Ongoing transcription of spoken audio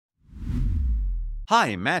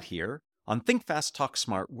Hi, Matt here. On Think Fast, Talk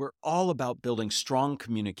Smart, we're all about building strong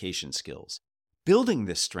communication skills. Building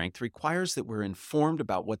this strength requires that we're informed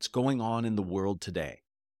about what's going on in the world today.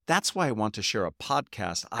 That's why I want to share a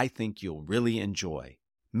podcast I think you'll really enjoy.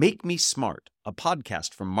 Make Me Smart, a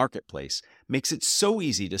podcast from Marketplace, makes it so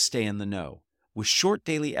easy to stay in the know. With short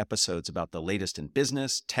daily episodes about the latest in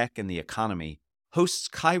business, tech, and the economy, hosts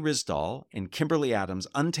Kai Risdahl and Kimberly Adams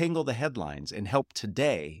untangle the headlines and help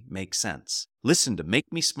today make sense. Listen to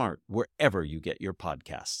Make Me Smart wherever you get your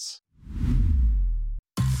podcasts.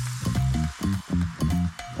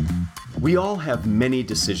 We all have many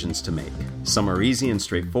decisions to make. Some are easy and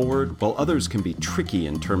straightforward, while others can be tricky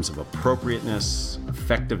in terms of appropriateness,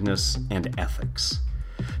 effectiveness, and ethics.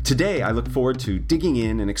 Today, I look forward to digging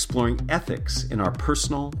in and exploring ethics in our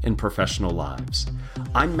personal and professional lives.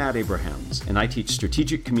 I'm Matt Abrahams, and I teach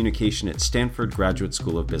strategic communication at Stanford Graduate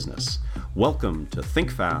School of Business. Welcome to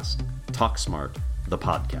Think Fast, Talk Smart, the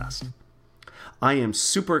podcast. I am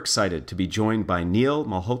super excited to be joined by Neil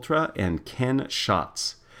Malhotra and Ken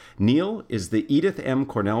Schatz. Neil is the Edith M.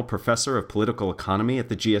 Cornell Professor of Political Economy at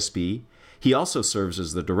the GSB. He also serves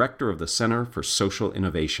as the Director of the Center for Social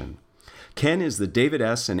Innovation. Ken is the David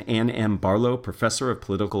S. and Ann M. Barlow Professor of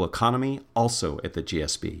Political Economy, also at the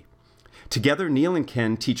GSB. Together, Neil and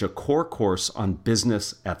Ken teach a core course on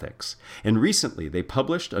business ethics, and recently they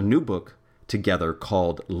published a new book together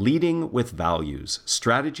called Leading with Values: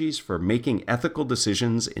 Strategies for Making Ethical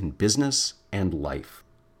Decisions in Business and Life.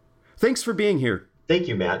 Thanks for being here. Thank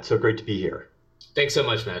you, Matt. So great to be here. Thanks so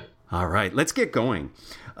much, Matt. All right, let's get going.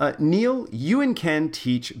 Neil, you and Ken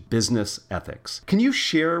teach business ethics. Can you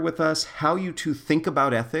share with us how you two think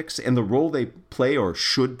about ethics and the role they play or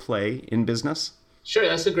should play in business? Sure,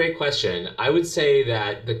 that's a great question. I would say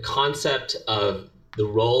that the concept of the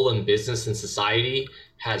role in business and society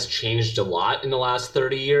has changed a lot in the last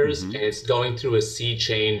 30 years, and it's going through a sea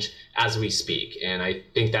change as we speak. And I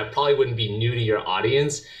think that probably wouldn't be new to your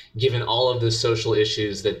audience, given all of the social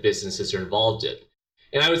issues that businesses are involved in.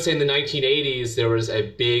 And I would say in the 1980s, there was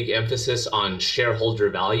a big emphasis on shareholder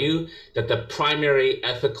value, that the primary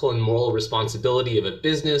ethical and moral responsibility of a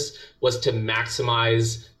business was to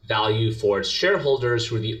maximize value for its shareholders,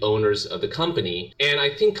 who are the owners of the company. And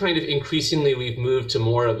I think kind of increasingly we've moved to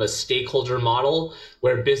more of a stakeholder model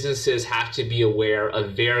where businesses have to be aware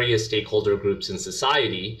of various stakeholder groups in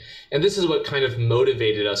society. And this is what kind of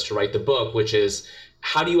motivated us to write the book, which is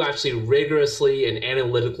how do you actually rigorously and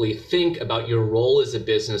analytically think about your role as a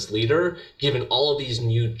business leader, given all of these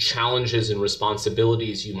new challenges and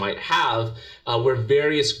responsibilities you might have, where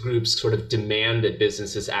various groups sort of demand that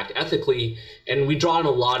businesses act ethically. And we draw on a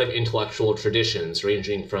lot of intellectual traditions,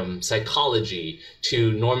 ranging from psychology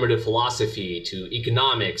to normative philosophy to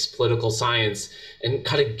economics, political science, and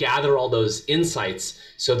kind of gather all those insights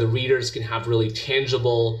so the readers can have really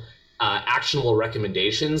tangible, actionable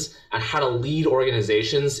recommendations on how to lead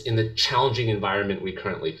organizations in the challenging environment we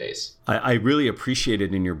currently face. I really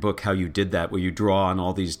appreciated in your book how you did that, where you draw on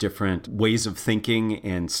all these different ways of thinking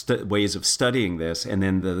and ways of studying this, and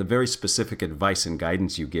then the very specific advice and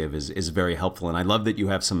guidance you give is very helpful. And I love that you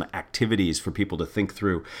have some activities for people to think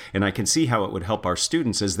through, and I can see how it would help our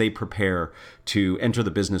students as they prepare to enter the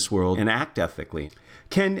business world and act ethically.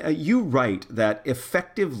 Ken, you write that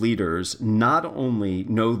effective leaders not only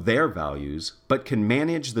know their values, but can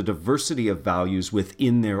manage the diversity of values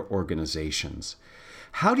within their organizations.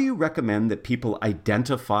 How do you recommend that people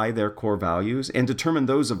identify their core values and determine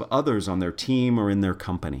those of others on their team or in their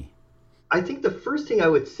company? I think the first thing I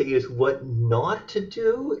would say is what not to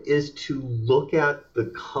do is to look at the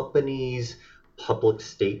company's public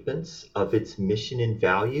statements of its mission and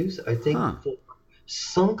values. I think for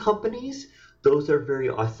some companies, those are very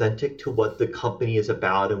authentic to what the company is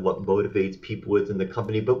about and what motivates people within the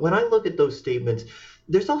company. But when I look at those statements,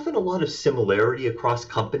 there's often a lot of similarity across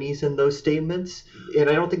companies in those statements.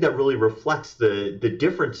 And I don't think that really reflects the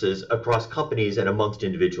differences across companies and amongst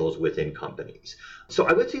individuals within companies. So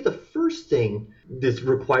I would say the first thing this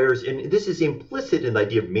requires, and this is implicit in the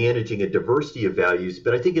idea of managing a diversity of values,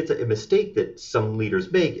 but I think it's a mistake that some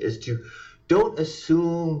leaders make, is to don't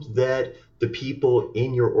assume that the people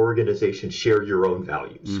in your organization share your own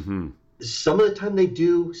values. Mm-hmm. Some of the time they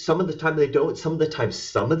do, some of the time they don't, some of the time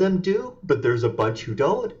some of them do, but there's a bunch who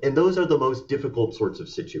don't. And those are the most difficult sorts of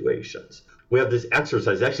situations. We have this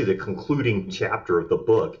exercise, actually the concluding chapter of the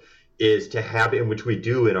book is to have, in which we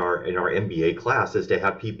do in our MBA class, is to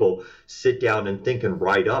have people sit down and think and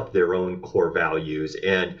write up their own core values,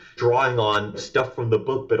 and drawing on stuff from the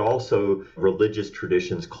book, but also religious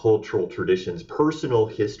traditions, cultural traditions. Personal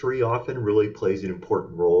history often really plays an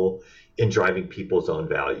important role in driving people's own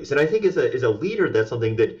values. And I think as a leader, that's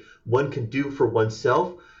something that one can do for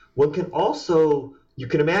oneself. One can also, you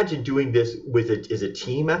can imagine doing this with it as a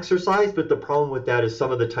team exercise, but the problem with that is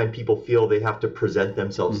some of the time people feel they have to present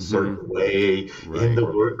themselves a certain way in the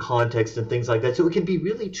work context and things like that. So it can be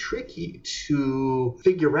really tricky to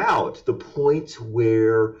figure out the points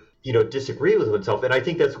where disagree with oneself. And I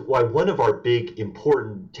think that's why one of our big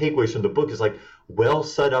important takeaways from the book is like, well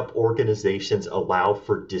set up organizations allow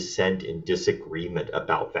for dissent and disagreement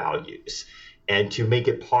about values. And to make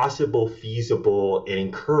it possible, feasible, and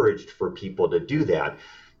encouraged for people to do that,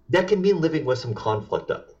 that can mean living with some conflict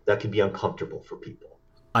though. That can be uncomfortable for people.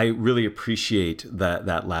 I really appreciate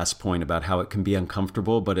that last point about how it can be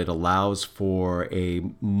uncomfortable, but it allows for a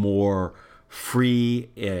more free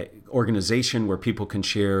organization where people can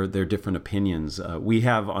share their different opinions. We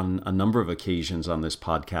have on a number of occasions on this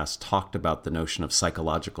podcast talked about the notion of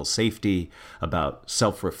psychological safety, about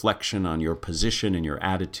self-reflection on your position and your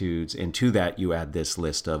attitudes. And to that, you add this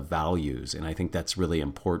list of values. And I think that's really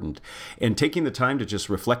important. And taking the time to just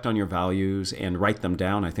reflect on your values and write them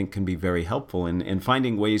down, I think can be very helpful. And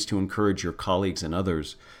finding ways to encourage your colleagues and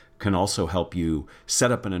others can also help you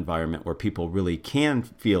set up an environment where people really can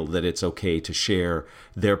feel that it's okay to share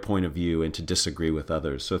their point of view and to disagree with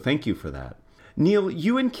others. So thank you for that. Neil,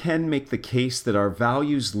 you and Ken make the case that our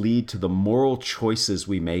values lead to the moral choices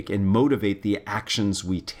we make and motivate the actions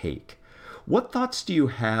we take. What thoughts do you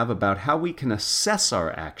have about how we can assess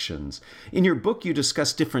our actions? In your book, you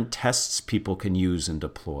discuss different tests people can use and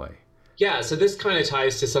deploy. Yeah, so this kind of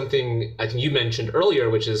ties to something I think you mentioned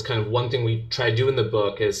earlier, which is kind of one thing we try to do in the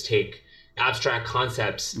book is take abstract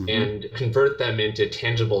concepts and convert them into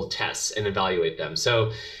tangible tests and evaluate them.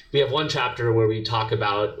 So we have one chapter where we talk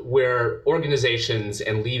about where organizations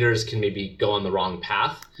and leaders can maybe go on the wrong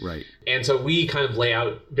path. Right. And so we kind of lay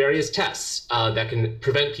out various tests that can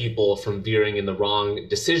prevent people from veering in the wrong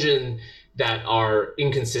decision that are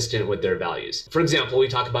inconsistent with their values. For example, we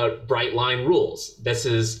talk about bright line rules. This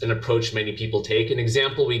is an approach many people take. An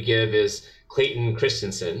example we give is Clayton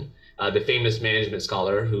Christensen, the famous management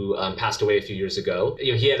scholar who passed away a few years ago.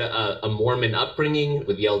 He had a Mormon upbringing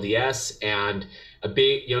with the LDS, and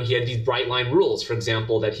he had these bright line rules. For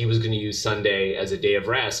example, that he was going to use Sunday as a day of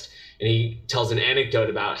rest. And he tells an anecdote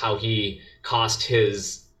about how he cost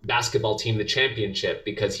his basketball team the championship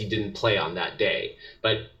because he didn't play on that day.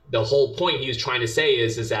 But the whole point he was trying to say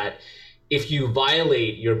is that if you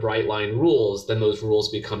violate your bright line rules, then those rules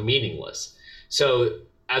become meaningless. So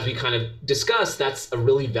as we kind of discussed, that's a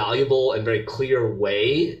really valuable and very clear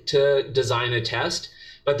way to design a test.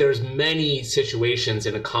 But there's many situations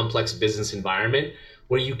in a complex business environment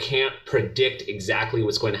where you can't predict exactly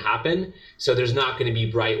what's going to happen. So there's not going to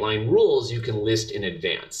be bright line rules you can list in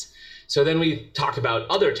advance. So then we talked about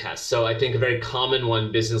other tests. So I think a very common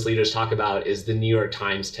one business leaders talk about is the New York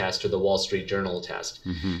Times test or the Wall Street Journal test,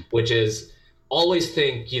 which is always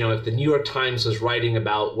think, if the New York Times was writing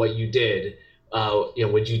about what you did,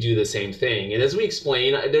 would you do the same thing? And as we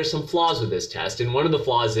explain, there's some flaws with this test. And one of the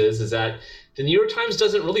flaws is that the New York Times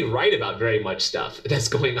doesn't really write about very much stuff that's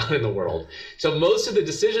going on in the world. So most of the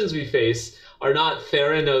decisions we face are not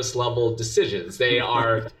Theranos level decisions. They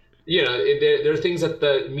are there are things that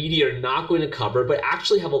the media are not going to cover, but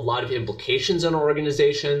actually have a lot of implications on our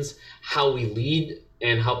organizations, how we lead,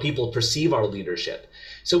 and how people perceive our leadership.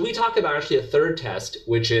 So we talk about actually a third test,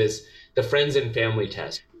 which is the friends and family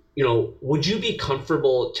test. Would you be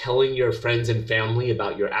comfortable telling your friends and family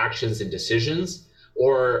about your actions and decisions,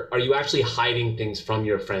 or are you actually hiding things from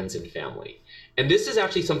your friends and family? And this is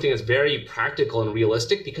actually something that's very practical and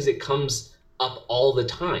realistic because it comes up all the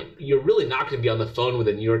time. You're really not going to be on the phone with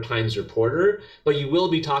a New York Times reporter, but you will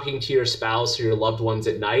be talking to your spouse or your loved ones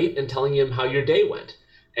at night and telling them how your day went.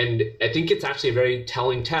 And I think it's actually a very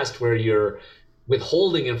telling test where you're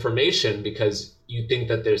withholding information because you think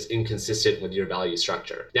that there's inconsistent with your value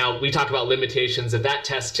structure. Now, we talk about limitations of that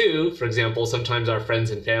test too. For example, sometimes our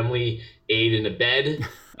friends and family aid and abet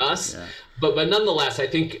us. Yeah. But nonetheless, I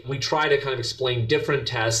think we try to kind of explain different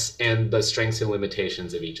tests and the strengths and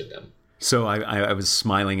limitations of each of them. So I was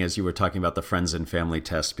smiling as you were talking about the friends and family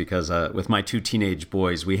test because with my two teenage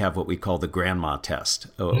boys, we have what we call the grandma test.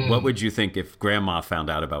 What would you think if grandma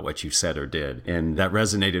found out about what you said or did? And that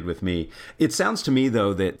resonated with me. It sounds to me,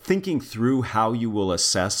 though, that thinking through how you will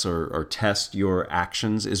assess or test your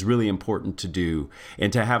actions is really important to do.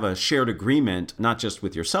 And to have a shared agreement, not just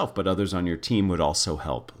with yourself, but others on your team would also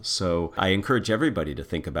help. So I encourage everybody to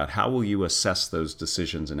think about how will you assess those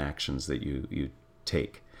decisions and actions that you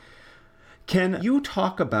take. Ken, you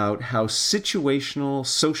talk about how situational,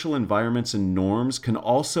 social environments and norms can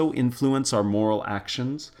also influence our moral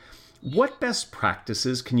actions. What best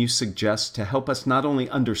practices can you suggest to help us not only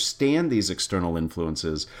understand these external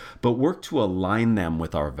influences, but work to align them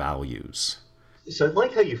with our values? So I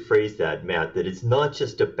like how you phrase that, Matt, that it's not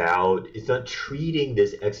treating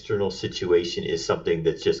this external situation as something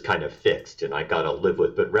that's just kind of fixed and I got to live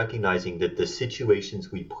with, but recognizing that the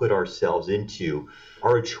situations we put ourselves into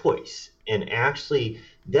are a choice. And actually,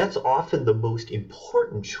 that's often the most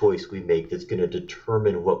important choice we make that's going to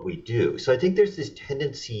determine what we do. So I think there's this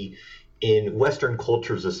tendency in Western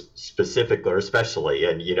cultures specific, or especially,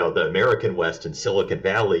 and the American West and Silicon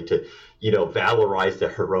Valley to valorize the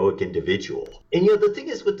heroic individual. And the thing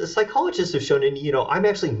is, what the psychologists have shown, and I'm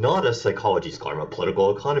actually not a psychology scholar, I'm a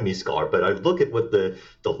political economy scholar, but I look at what the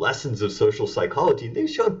lessons of social psychology, and they've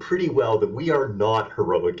shown pretty well that we are not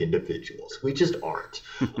heroic individuals. We just aren't.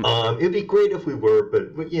 It'd be great if we were,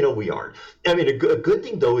 but we aren't. I mean, a good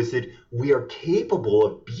thing though is that we are capable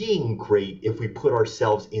of being great if we put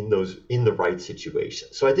ourselves in the right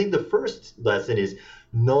situations. So I think the first lesson is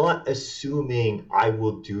not assuming I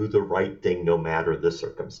will do the right thing no matter the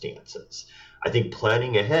circumstances. I think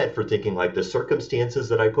planning ahead for thinking like the circumstances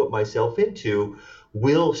that I put myself into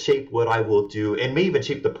will shape what I will do and may even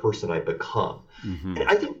shape the person I become. Mm-hmm. And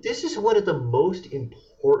I think this is one of the most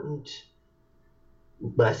important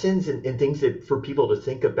lessons and things that for people to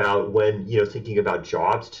think about when, thinking about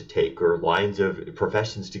jobs to take or lines of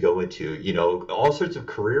professions to go into, all sorts of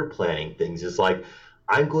career planning things is like,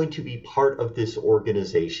 I'm going to be part of this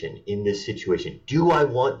organization in this situation. Do I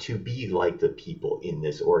want to be like the people in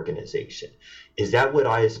this organization? Is that what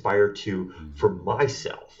I aspire to for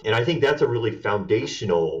myself? And I think that's a really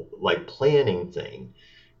foundational, planning thing.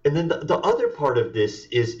 And then the other part of this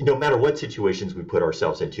is no matter what situations we put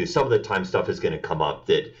ourselves into, some of the time stuff is going to come up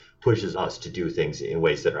that pushes us to do things in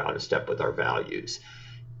ways that are out of step with our values.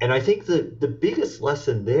 And I think the biggest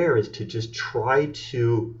lesson there is to just try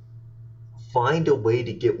to find a way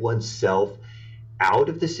to get oneself out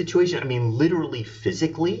of the situation. I mean, literally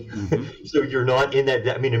physically. Mm-hmm. So you're not in that.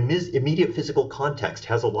 I mean, immediate physical context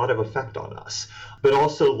has a lot of effect on us, but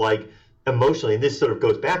also emotionally, and this sort of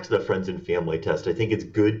goes back to the friends and family test. I think it's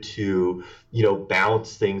good to,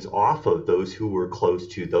 bounce things off of those who we're close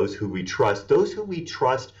to, those who we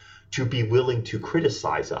trust to be willing to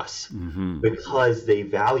criticize us mm-hmm. because they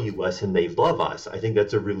value us and they love us. I think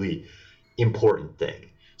that's a really important thing.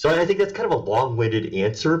 So I think that's kind of a long-winded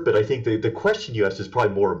answer, but I think the question you asked is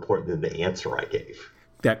probably more important than the answer I gave.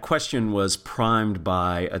 That question was primed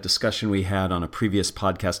by a discussion we had on a previous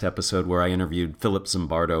podcast episode where I interviewed Philip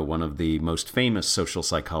Zimbardo, one of the most famous social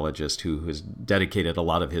psychologists who has dedicated a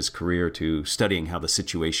lot of his career to studying how the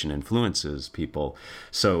situation influences people.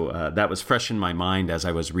 So that was fresh in my mind as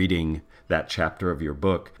I was reading that chapter of your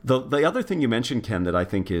book. The other thing you mentioned, Ken, that I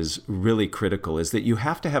think is really critical is that you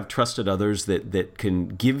have to have trusted others that can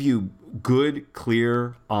give you good,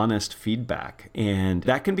 clear, honest feedback. And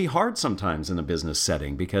that can be hard sometimes in a business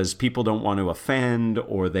setting because people don't want to offend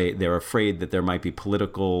or they're afraid that there might be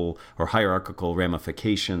political or hierarchical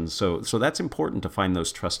ramifications. So that's important to find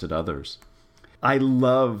those trusted others. I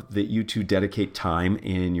love that you two dedicate time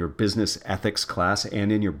in your business ethics class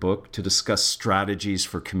and in your book to discuss strategies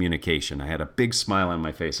for communication. I had a big smile on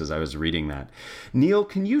my face as I was reading that. Neil,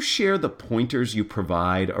 can you share the pointers you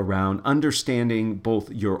provide around understanding both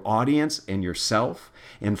your audience and yourself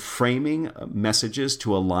and framing messages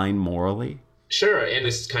to align morally? Sure, and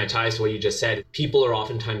this kind of ties to what you just said. People are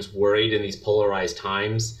oftentimes worried in these polarized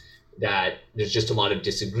times that there's just a lot of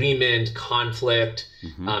disagreement, conflict.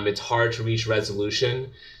 Mm-hmm. It's hard to reach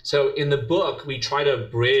resolution. So in the book, we try to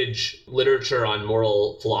bridge literature on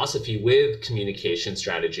moral philosophy with communication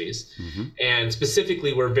strategies. Mm-hmm. And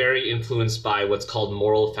specifically, we're very influenced by what's called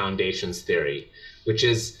moral foundations theory, which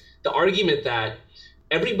is the argument that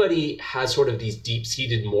everybody has sort of these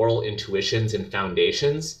deep-seated moral intuitions and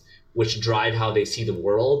foundations, which drive how they see the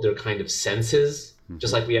world. They're kind of senses. Mm-hmm.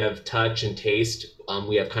 Just like we have touch and taste,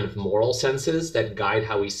 we have kind of moral senses that guide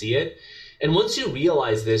how we see it. And once you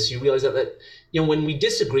realize this, you realize that when we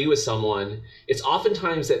disagree with someone, it's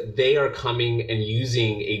oftentimes that they are coming and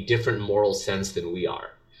using a different moral sense than we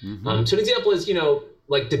are. Mm-hmm. So an example is,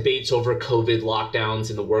 like debates over COVID lockdowns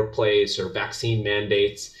in the workplace or vaccine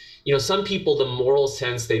mandates. Some people, the moral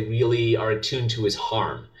sense they really are attuned to is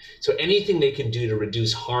harm. So anything they can do to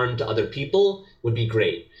reduce harm to other people would be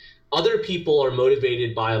great. Other people are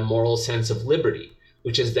motivated by a moral sense of liberty,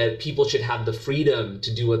 which is that people should have the freedom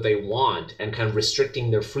to do what they want, and kind of restricting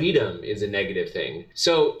their freedom is a negative thing.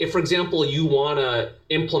 So if, for example, you want to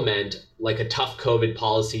implement like a tough COVID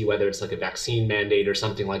policy, whether it's like a vaccine mandate or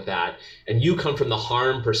something like that, and you come from the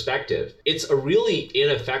harm perspective, it's a really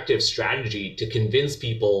ineffective strategy to convince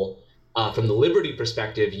people from the liberty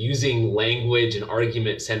perspective, using language and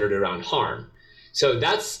argument centered around harm. So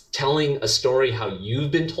that's telling a story how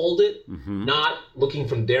you've been told it, not looking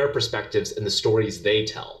from their perspectives and the stories they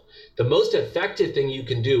tell. The most effective thing you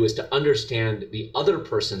can do is to understand the other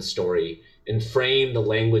person's story and frame the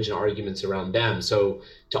language and arguments around them. So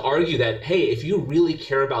to argue that, hey, if you really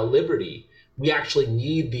care about liberty, we actually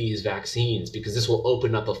need these vaccines because this will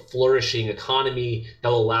open up a flourishing economy that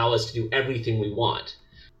will allow us to do everything we want.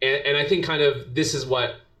 And I think kind of this is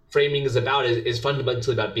what framing is about, is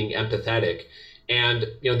fundamentally about being empathetic. And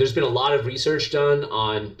there's been a lot of research done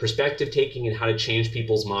on perspective taking and how to change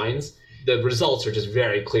people's minds. The results are just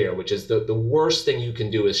very clear, which is the worst thing you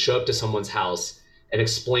can do is show up to someone's house and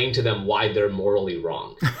explain to them why they're morally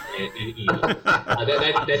wrong and evil.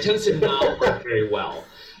 That tends to not work very well.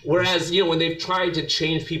 Whereas, when they've tried to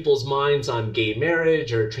change people's minds on gay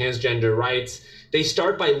marriage or transgender rights, they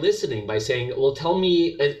start by listening, by saying, well, tell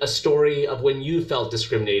me a story of when you felt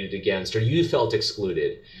discriminated against or you felt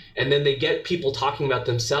excluded. And then they get people talking about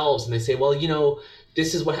themselves and they say, well,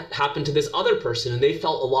 this is what happened to this other person and they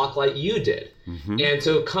felt a lot like you did. And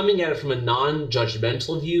so coming at it from a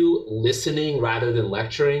non-judgmental view, listening rather than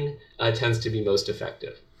lecturing tends to be most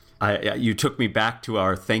effective. You took me back to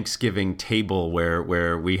our Thanksgiving table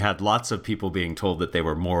where we had lots of people being told that they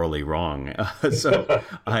were morally wrong. So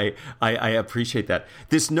I appreciate that.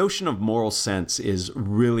 This notion of moral sense is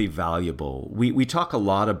really valuable. We talk a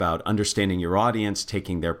lot about understanding your audience,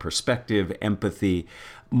 taking their perspective, empathy.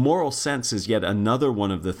 Moral sense is yet another one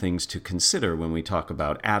of the things to consider when we talk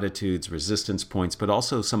about attitudes, resistance points, but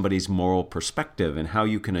also somebody's moral perspective and how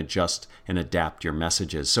you can adjust and adapt your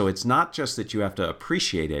messages. So it's not just that you have to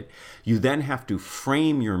appreciate it, you then have to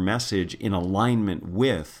frame your message in alignment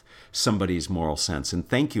with somebody's moral sense. And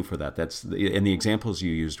thank you for that. And the examples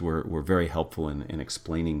you used were very helpful in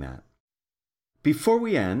explaining that. Before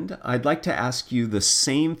we end, I'd like to ask you the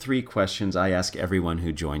same 3 questions I ask everyone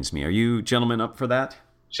who joins me. Are you gentlemen up for that?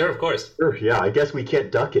 Sure, of course. Sure, yeah. I guess we can't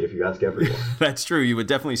duck it if you ask everyone. That's true. You would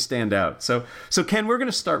definitely stand out. So Ken, we're going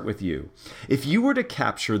to start with you. If you were to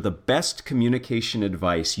capture the best communication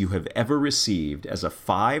advice you have ever received as a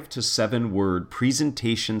 5 to 7 word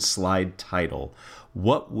presentation slide title,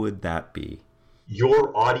 what would that be?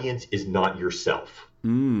 Your audience is not yourself.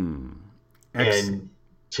 And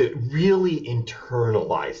to really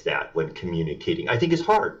internalize that when communicating, I think is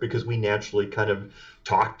hard because we naturally kind of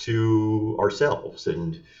talk to ourselves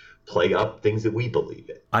and play up things that we believe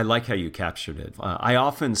in. I like how you captured it. I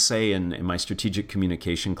often say in my strategic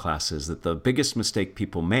communication classes that the biggest mistake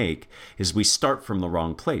people make is we start from the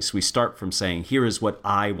wrong place. We start from saying, here is what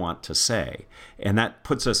I want to say. And that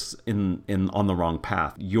puts us on the wrong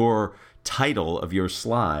path. Your title of your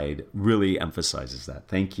slide really emphasizes that.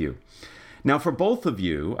 Thank you. Now, for both of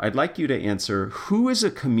you, I'd like you to answer, who is a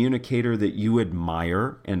communicator that you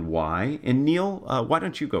admire and why? And Neil, why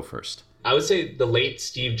don't you go first? I would say the late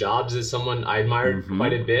Steve Jobs is someone I admired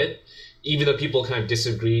quite a bit, even though people kind of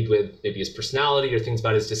disagreed with maybe his personality or things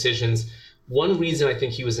about his decisions. One reason I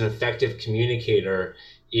think he was an effective communicator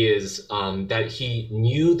is that he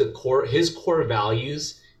knew his core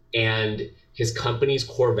values and his company's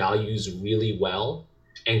core values really well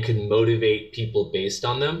and could motivate people based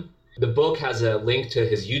on them. The book has a link to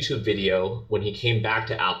his YouTube video when he came back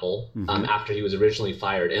to Apple after he was originally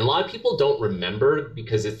fired. And a lot of people don't remember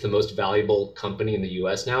because it's the most valuable company in the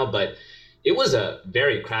US now, but it was a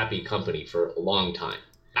very crappy company for a long time.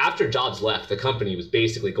 After Jobs left, the company was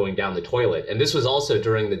basically going down the toilet. And this was also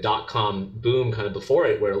during the dot-com boom kind of before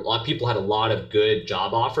it, where a lot of people had a lot of good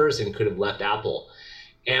job offers and could have left Apple.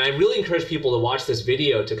 And I really encourage people to watch this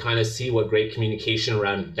video to kind of see what great communication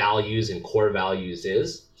around values and core values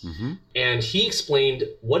is. And he explained,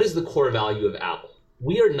 what is the core value of Apple?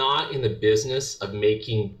 We are not in the business of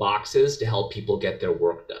making boxes to help people get their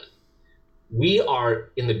work done. We are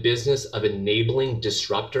in the business of enabling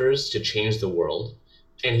disruptors to change the world.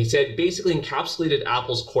 And he said, basically encapsulated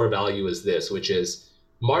Apple's core value is this, which is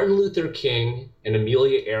Martin Luther King and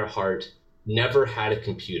Amelia Earhart never had a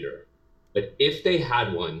computer. But if they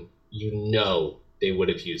had one, they would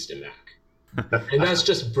have used a Mac. And that's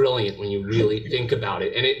just brilliant when you really think about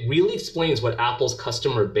it. And it really explains what Apple's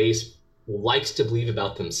customer base likes to believe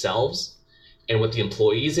about themselves and what the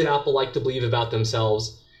employees at Apple like to believe about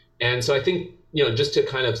themselves. And so I think, just to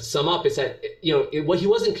kind of sum up, is that, he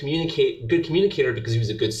wasn't good communicator because he was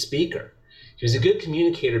a good speaker. He was a good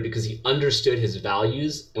communicator because he understood his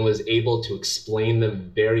values and was able to explain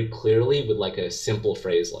them very clearly with like a simple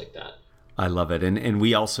phrase like that. I love it. And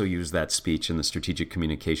we also use that speech in the strategic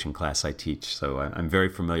communication class I teach. So I'm very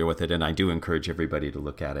familiar with it, and I do encourage everybody to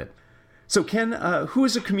look at it. So Ken, who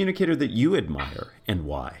is a communicator that you admire and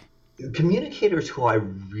why? Communicators who I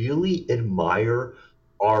really admire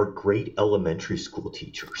are great elementary school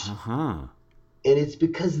teachers. Uh-huh. And it's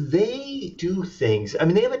because they do things. I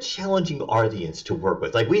mean, they have a challenging audience to work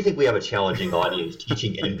with. Like, we think we have a challenging audience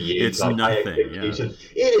teaching MBAs It's on high nothing, expectations.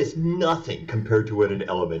 Yeah. It is nothing compared to what an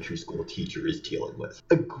elementary school teacher is dealing with.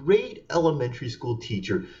 A great elementary school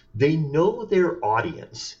teacher, they know their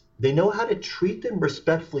audience. They know how to treat them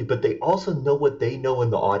respectfully, but they also know what they know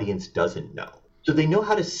and the audience doesn't know. So they know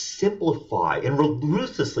how to simplify and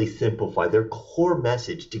ruthlessly simplify their core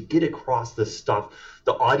message to get across the stuff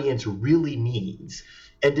the audience really needs,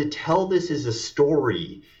 and to tell this as a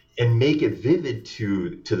story and make it vivid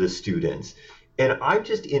to the students. And I'm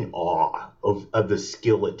just in awe of the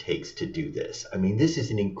skill it takes to do this. I mean, this is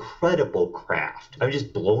an incredible craft. I'm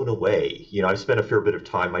just blown away. You know, I've spent a fair bit of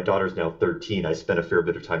time, my daughter's now 13, I spent a fair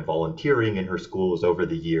bit of time volunteering in her schools over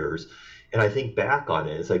the years. And I think back on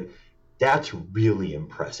it, it's like, that's really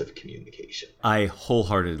impressive communication. I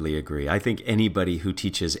wholeheartedly agree. I think anybody who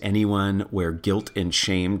teaches anyone where guilt and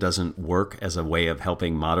shame doesn't work as a way of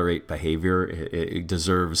helping moderate behavior, it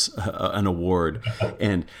deserves an award.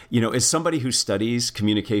 And, you know, as somebody who studies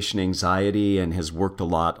communication anxiety and has worked a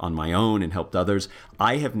lot on my own and helped others,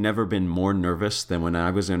 I have never been more nervous than when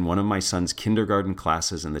I was in one of my son's kindergarten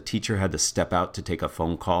classes and the teacher had to step out to take a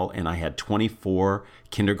phone call and I had 24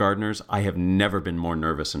 kindergartners. I have never been more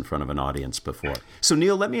nervous in front of an audience before. So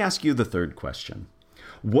Neil, let me ask you the third question.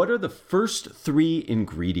 What are the first 3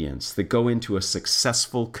 ingredients that go into a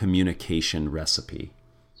successful communication recipe?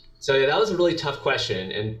 So yeah, that was a really tough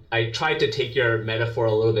question. And I tried to take your metaphor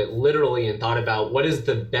a little bit literally and thought about what is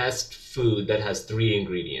the best food that has 3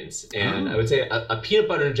 ingredients. And I would say a peanut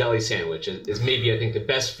butter and jelly sandwich is maybe, I think, the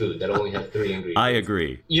best food that only has 3 ingredients. I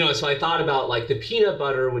agree. You know, so I thought about like the peanut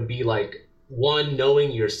butter would be like, one,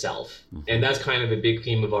 knowing yourself. And that's kind of a big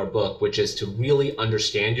theme of our book, which is to really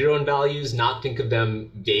understand your own values, not think of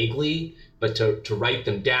them vaguely, but to write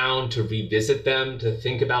them down, to revisit them, to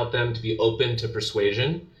think about them, to be open to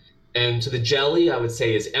persuasion. And to the jelly, I would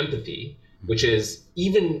say, is empathy, which is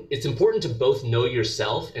it's important to both know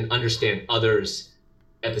yourself and understand others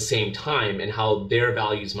at the same time and how their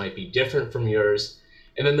values might be different from yours.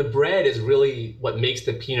 And then the bread is really what makes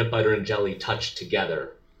the peanut butter and jelly touch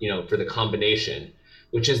together, you know, for the combination,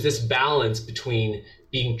 which is this balance between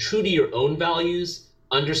being true to your own values,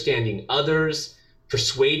 understanding others,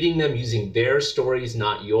 persuading them using their stories,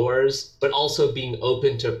 not yours, but also being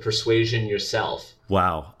open to persuasion yourself.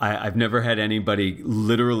 Wow. I've never had anybody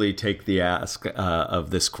literally take the ask of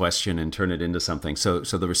this question and turn it into something. So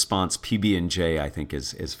the response, PB&J, I think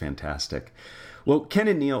is fantastic. Well, Ken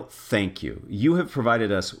and Neil, thank you. You have provided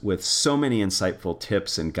us with so many insightful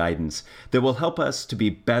tips and guidance that will help us to be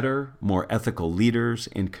better, more ethical leaders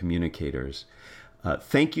and communicators.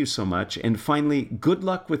 Thank you so much. And finally, good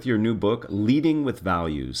luck with your new book, Leading with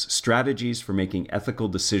Values, Strategies for Making Ethical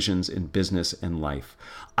Decisions in Business and Life.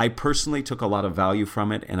 I personally took a lot of value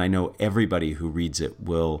from it, and I know everybody who reads it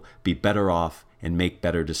will be better off and make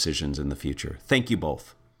better decisions in the future. Thank you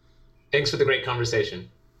both. Thanks for the great conversation.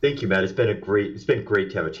 Thank you, Matt. It's been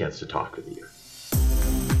great to have a chance to talk with you.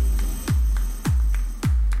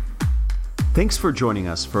 Thanks for joining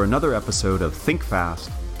us for another episode of Think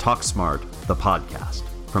Fast, Talk Smart, the podcast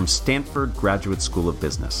from Stanford Graduate School of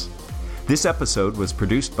Business. This episode was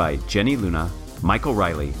produced by Jenny Luna, Michael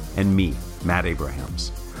Riley, and me, Matt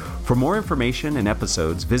Abrahams. For more information and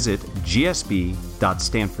episodes, visit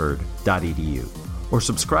gsb.stanford.edu or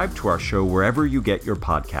subscribe to our show wherever you get your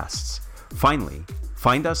podcasts. Finally,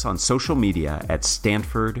 find us on social media at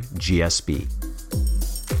Stanford GSB.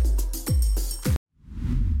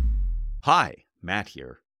 Hi, Matt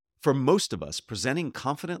here. For most of us, presenting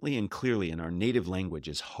confidently and clearly in our native language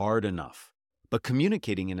is hard enough. But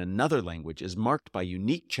communicating in another language is marked by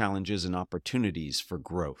unique challenges and opportunities for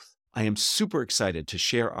growth. I am super excited to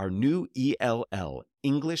share our new ELL,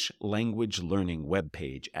 English Language Learning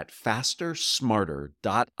webpage at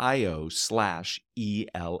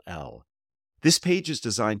fastersmarter.io/ELL. This page is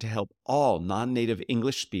designed to help all non-native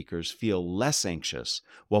English speakers feel less anxious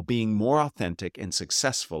while being more authentic and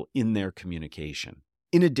successful in their communication.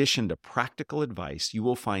 In addition to practical advice, you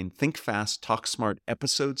will find Think Fast, Talk Smart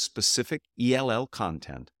episode-specific ELL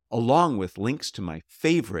content, along with links to my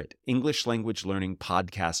favorite English language learning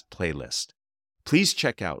podcast playlist. Please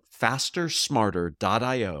check out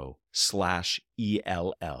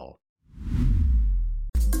fastersmarter.io/ELL.